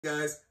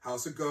Guys,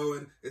 how's it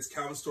going? It's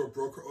Calvin Store,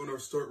 broker, owner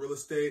of Stewart Real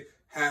Estate.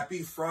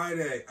 Happy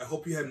Friday. I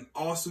hope you had an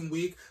awesome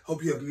week.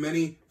 Hope you have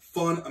many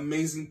fun,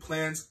 amazing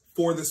plans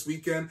for this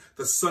weekend.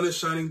 The sun is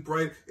shining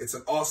bright. It's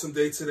an awesome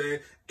day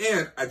today.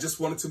 And I just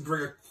wanted to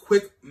bring a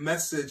quick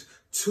message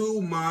to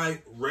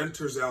my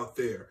renters out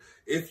there.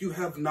 If you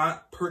have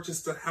not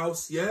purchased a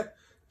house yet,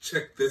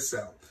 check this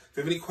out. If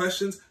you have any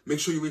questions, make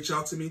sure you reach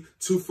out to me,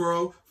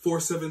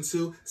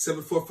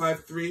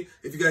 240-472-7453.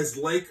 If you guys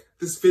like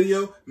this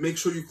video, make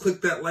sure you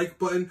click that like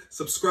button,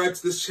 subscribe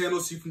to this channel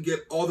so you can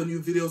get all the new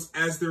videos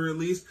as they're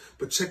released.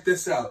 But check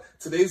this out.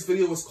 Today's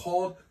video is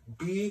called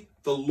Be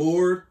the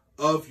Lord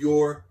of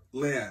Your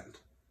Land.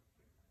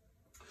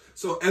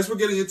 So as we're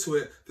getting into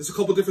it, there's a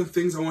couple different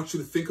things I want you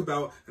to think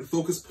about and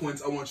focus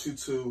points I want you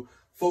to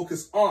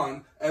focus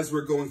on as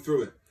we're going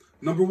through it.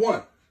 Number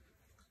one,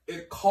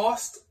 it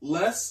costs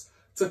less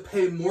to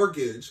pay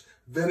mortgage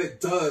than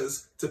it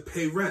does to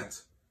pay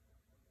rent.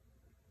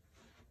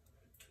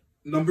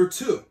 Number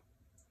two,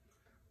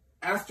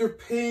 after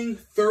paying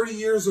 30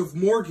 years of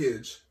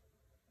mortgage,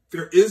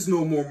 there is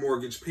no more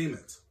mortgage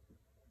payment.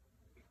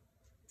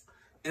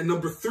 And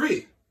number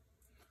three,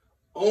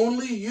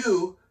 only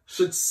you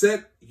should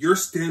set your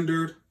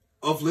standard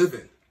of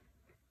living.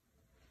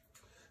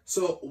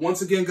 So once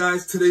again,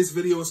 guys, today's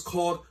video is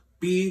called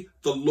Be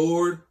the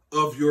Lord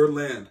of Your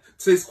Land.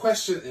 Today's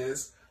question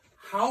is,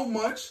 how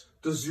much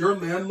does your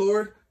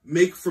landlord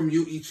make from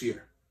you each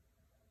year?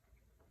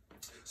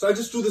 So I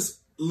just drew this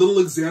little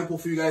example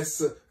for you guys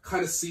to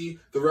kind of see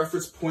the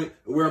reference point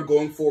where I'm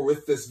going for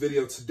with this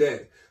video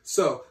today.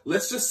 So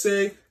let's just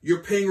say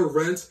you're paying a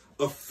rent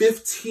of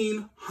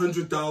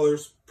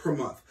 $1,500 per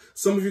month.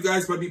 Some of you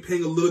guys might be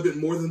paying a little bit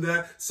more than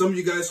that. Some of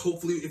you guys,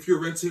 hopefully, if you're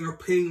renting, are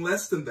paying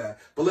less than that.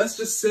 But let's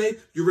just say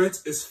your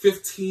rent is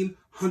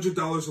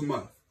 $1,500 a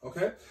month,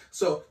 okay?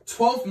 So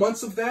 12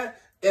 months of that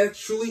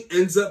actually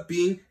ends up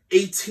being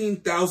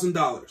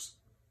 $18,000.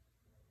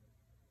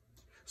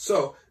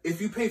 So if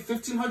you pay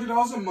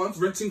 $1,500 a month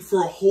renting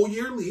for a whole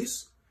year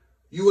lease,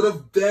 you would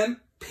have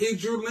then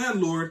paid your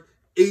landlord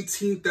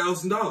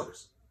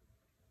 $18,000.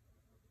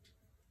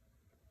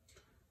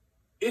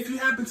 If you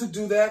happen to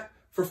do that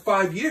for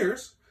 5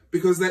 years,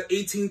 because that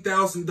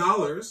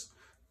 $18,000,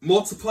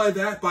 multiply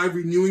that by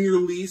renewing your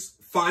lease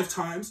 5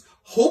 times,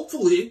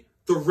 hopefully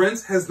the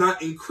rent has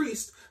not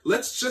increased.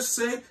 Let's just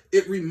say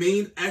it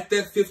remained at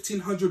that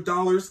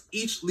 $1,500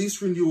 each lease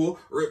renewal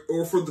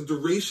or for the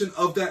duration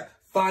of that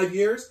 5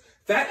 years.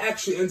 That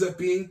actually ends up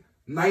being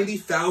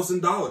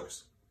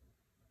 $90,000.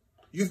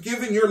 You've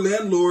given your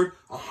landlord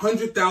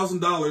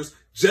 $100,000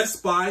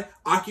 just by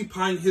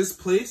occupying his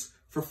place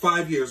for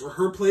 5 years or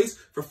her place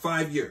for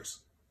 5 years.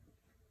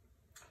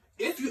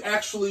 If you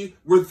actually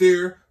were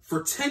there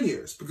for 10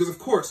 years, because of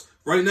course,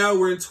 right now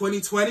we're in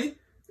 2020,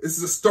 this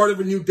is the start of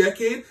a new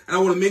decade, and I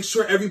want to make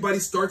sure everybody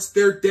starts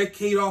their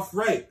decade off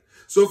right.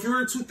 So if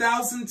you're in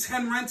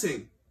 2010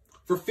 renting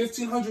for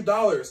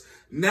 $1,500,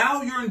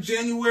 now you're in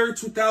January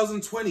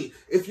 2020.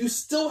 If you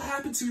still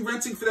happen to be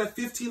renting for that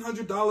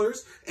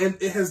 $1,500 and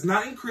it has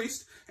not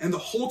increased, and the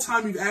whole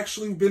time you've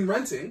actually been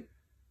renting,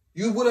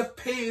 you would have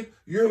paid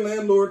your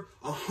landlord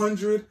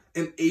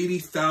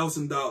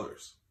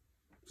 $180,000.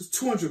 Just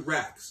 200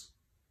 racks.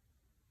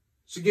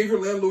 She gave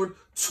your landlord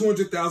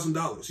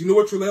 $200,000. You know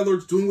what your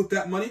landlord's doing with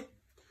that money?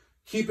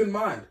 Keep in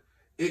mind,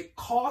 it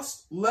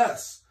costs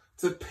less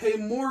to pay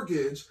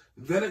mortgage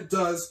than it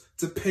does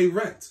to pay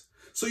rent.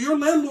 So your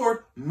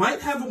landlord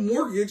might have a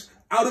mortgage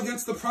out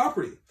against the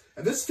property.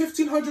 And this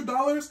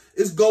 $1,500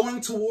 is going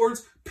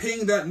towards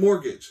paying that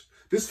mortgage.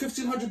 This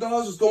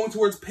 $1,500 is going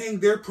towards paying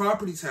their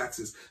property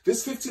taxes.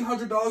 This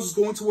 $1,500 is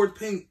going towards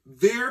paying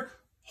their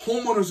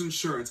homeowner's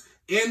insurance.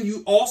 And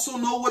you also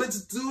know what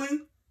it's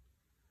doing?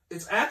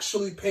 It's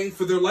actually paying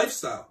for their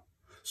lifestyle.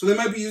 So they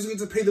might be using it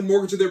to pay the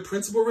mortgage of their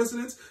principal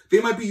residence.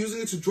 They might be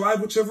using it to drive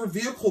whichever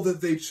vehicle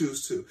that they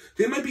choose to.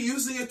 They might be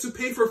using it to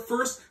pay for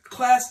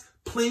first-class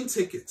plane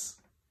tickets.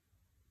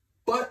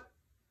 But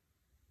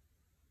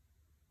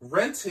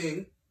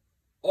renting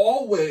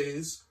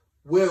always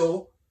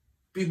will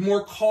be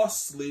more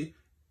costly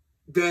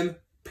than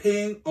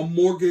paying a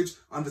mortgage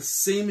on the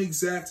same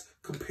exact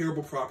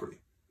comparable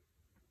property.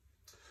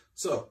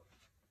 So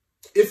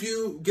if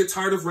you get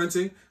tired of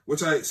renting,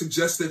 which I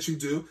suggest that you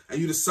do, and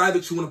you decide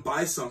that you want to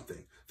buy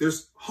something,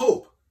 there's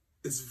hope.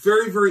 It's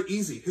very, very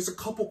easy. Here's a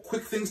couple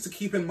quick things to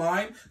keep in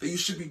mind that you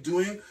should be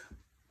doing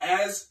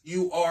as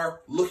you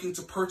are looking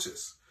to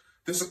purchase.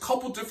 There's a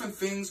couple different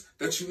things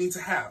that you need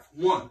to have.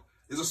 One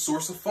is a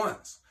source of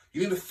funds.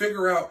 You need to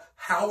figure out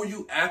how are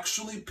you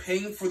actually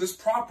paying for this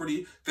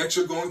property that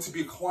you're going to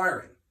be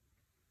acquiring.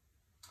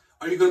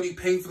 Are you going to be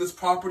paying for this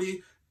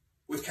property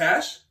with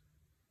cash?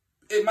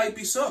 It might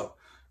be so.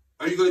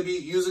 Are you going to be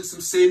using some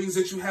savings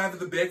that you have in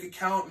the bank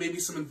account, maybe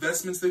some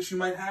investments that you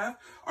might have?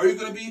 Are you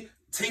going to be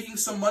taking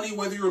some money,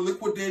 whether you're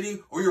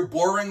liquidating or you're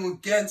borrowing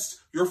against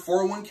your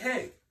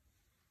 401k?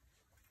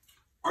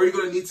 Are you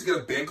going to need to get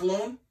a bank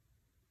loan?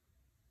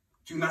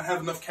 Do you not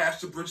have enough cash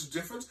to bridge the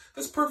difference?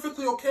 That's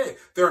perfectly okay.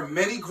 There are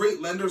many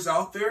great lenders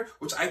out there,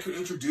 which I can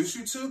introduce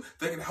you to,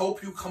 that can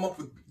help you come up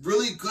with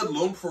really good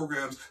loan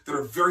programs that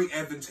are very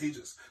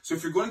advantageous. So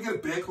if you're going to get a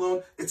bank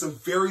loan, it's a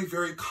very,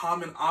 very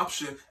common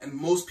option, and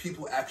most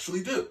people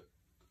actually do.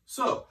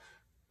 So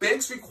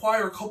banks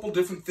require a couple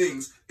different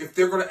things if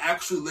they're going to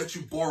actually let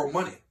you borrow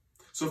money.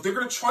 So if they're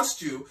going to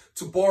trust you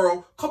to borrow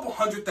a couple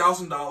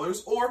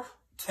 $100,000 or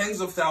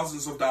tens of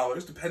thousands of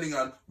dollars, depending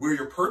on where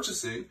you're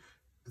purchasing,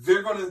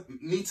 they're going to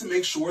need to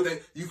make sure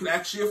that you can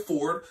actually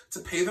afford to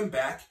pay them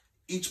back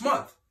each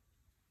month.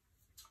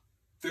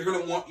 They're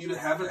going to want you to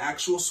have an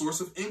actual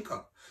source of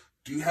income.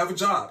 Do you have a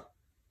job?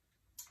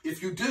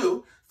 If you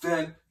do,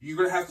 then you're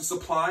going to have to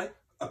supply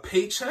a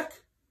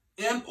paycheck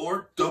and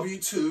or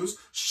W-2s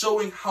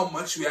showing how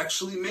much you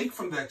actually make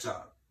from that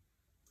job.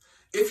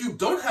 If you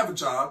don't have a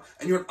job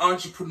and you're an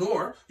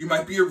entrepreneur, you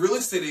might be a real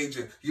estate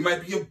agent, you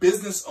might be a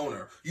business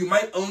owner, you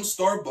might own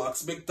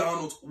Starbucks,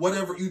 McDonald's,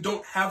 whatever. You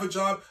don't have a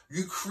job,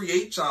 you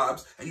create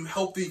jobs and you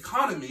help the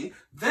economy,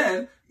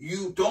 then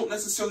you don't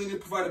necessarily need to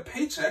provide a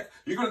paycheck.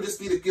 You're going to just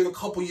need to give a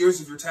couple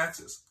years of your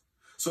taxes.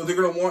 So they're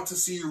going to want to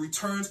see your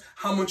returns,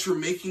 how much you're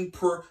making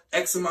per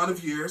X amount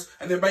of years,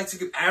 and they might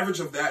take an average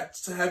of that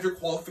to have your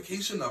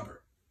qualification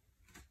number.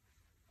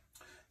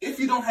 If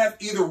you don't have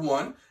either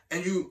one,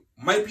 and you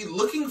might be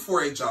looking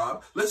for a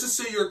job, let's just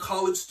say you're a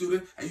college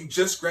student and you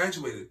just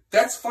graduated.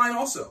 That's fine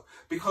also,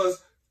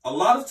 because a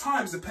lot of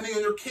times, depending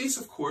on your case,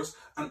 of course,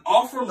 an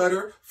offer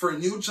letter for a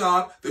new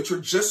job that you're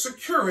just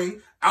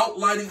securing,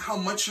 outlining how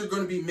much you're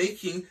going to be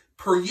making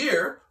per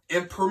year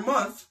and per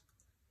month,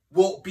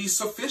 will be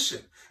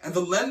sufficient. And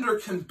the lender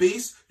can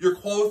base your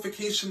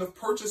qualification of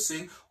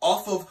purchasing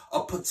off of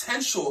a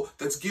potential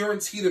that's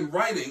guaranteed in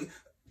writing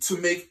to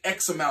make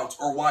X amount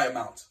or Y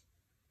amount.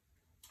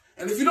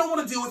 And if you don't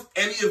want to deal with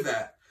any of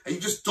that, and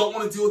you just don't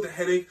want to deal with the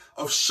headache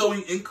of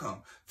showing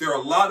income, there are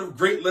a lot of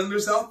great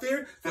lenders out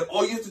there that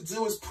all you have to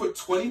do is put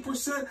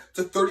 20%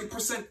 to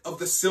 30% of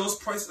the sales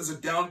price as a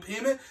down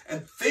payment,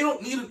 and they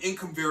don't need an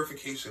income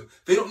verification.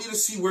 They don't need to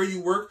see where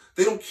you work.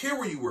 They don't care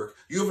where you work.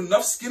 You have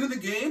enough skin in the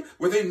game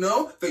where they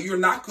know that you're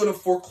not going to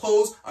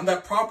foreclose on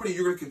that property.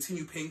 You're going to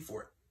continue paying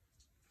for it.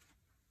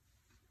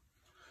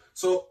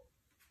 So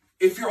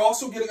if you're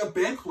also getting a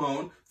bank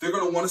loan, they're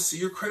going to want to see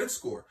your credit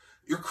score.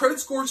 Your credit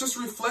score is just a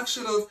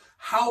reflection of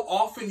how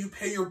often you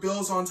pay your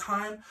bills on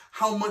time,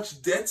 how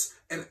much debts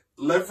and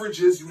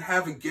leverages you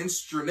have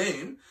against your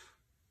name.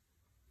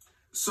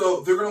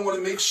 So they're going to want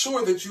to make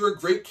sure that you're a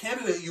great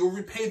candidate. You'll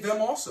repay them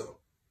also.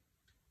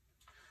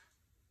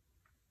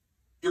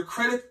 Your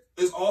credit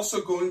is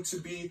also going to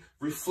be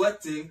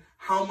reflecting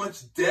how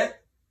much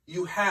debt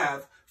you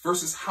have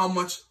versus how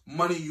much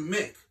money you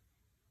make.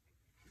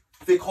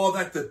 They call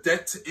that the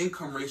debt to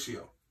income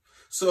ratio.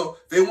 So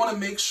they want to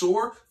make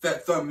sure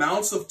that the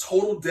amounts of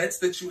total debts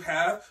that you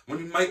have, when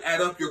you might add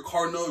up your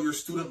car note, your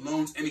student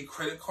loans, any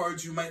credit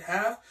cards you might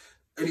have,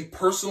 any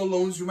personal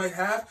loans you might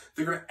have,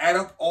 they're going to add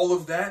up all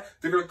of that.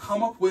 They're going to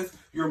come up with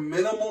your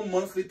minimum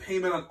monthly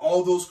payment on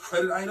all those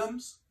credit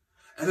items.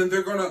 And then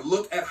they're going to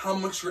look at how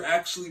much you're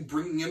actually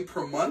bringing in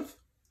per month.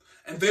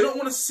 And they don't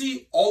want to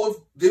see all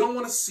of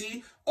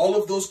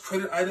those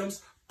credit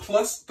items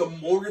plus the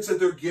mortgage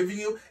that they're giving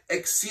you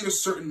exceed a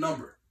certain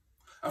number.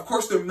 Of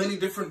course, there are many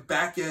different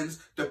back ends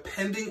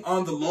depending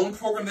on the loan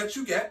program that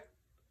you get.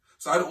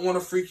 So I don't want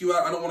to freak you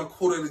out. I don't want to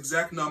quote an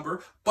exact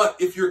number. But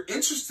if you're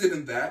interested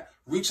in that,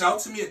 reach out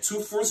to me at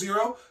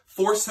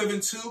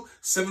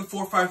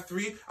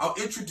 240-472-7453. I'll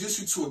introduce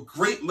you to a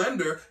great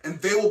lender, and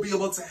they will be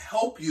able to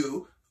help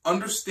you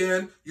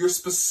understand your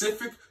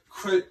specific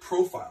credit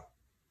profile.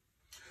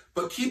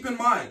 But keep in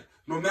mind,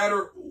 no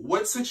matter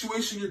what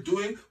situation you're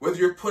doing, whether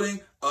you're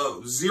putting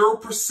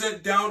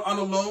 0% down on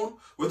a loan,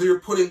 whether you're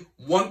putting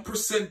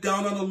 1%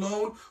 down on a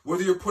loan,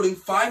 whether you're putting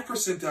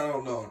 5% down on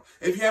a loan,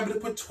 if you happen to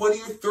put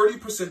 20 or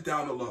 30%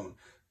 down a loan,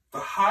 the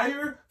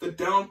higher the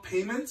down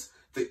payment,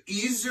 the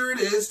easier it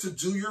is to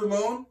do your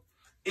loan,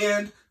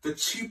 and the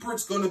cheaper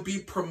it's going to be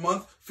per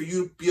month for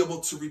you to be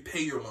able to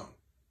repay your loan.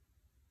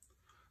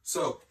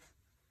 So,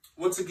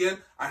 once again,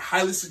 I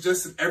highly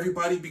suggest that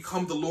everybody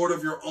become the lord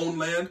of your own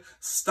land.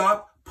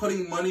 Stop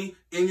putting money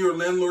in your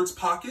landlord's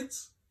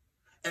pockets,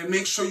 and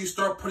make sure you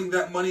start putting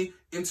that money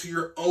into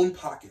your own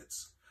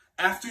pockets.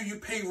 After you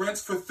pay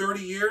rents for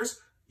 30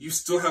 years, you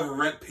still have a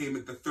rent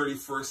payment the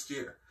 31st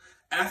year.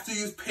 After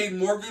you've paid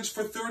mortgage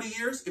for 30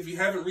 years, if you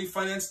haven't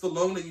refinanced the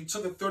loan and you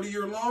took a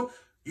 30-year loan,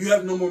 you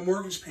have no more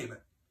mortgage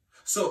payment.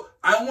 So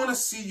I want to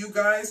see you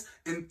guys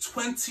in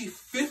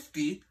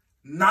 2050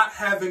 not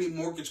have any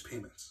mortgage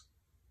payments.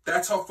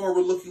 That's how far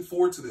we're looking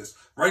forward to this.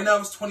 Right now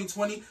it's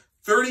 2020.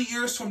 30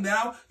 years from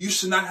now, you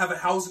should not have a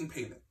housing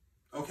payment.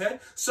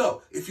 Okay?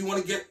 So, if you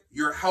want to get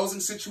your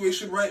housing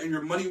situation right and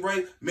your money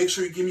right, make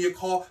sure you give me a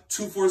call,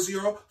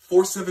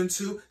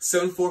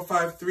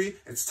 240-472-7453.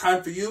 It's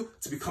time for you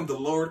to become the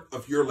lord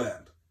of your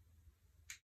land.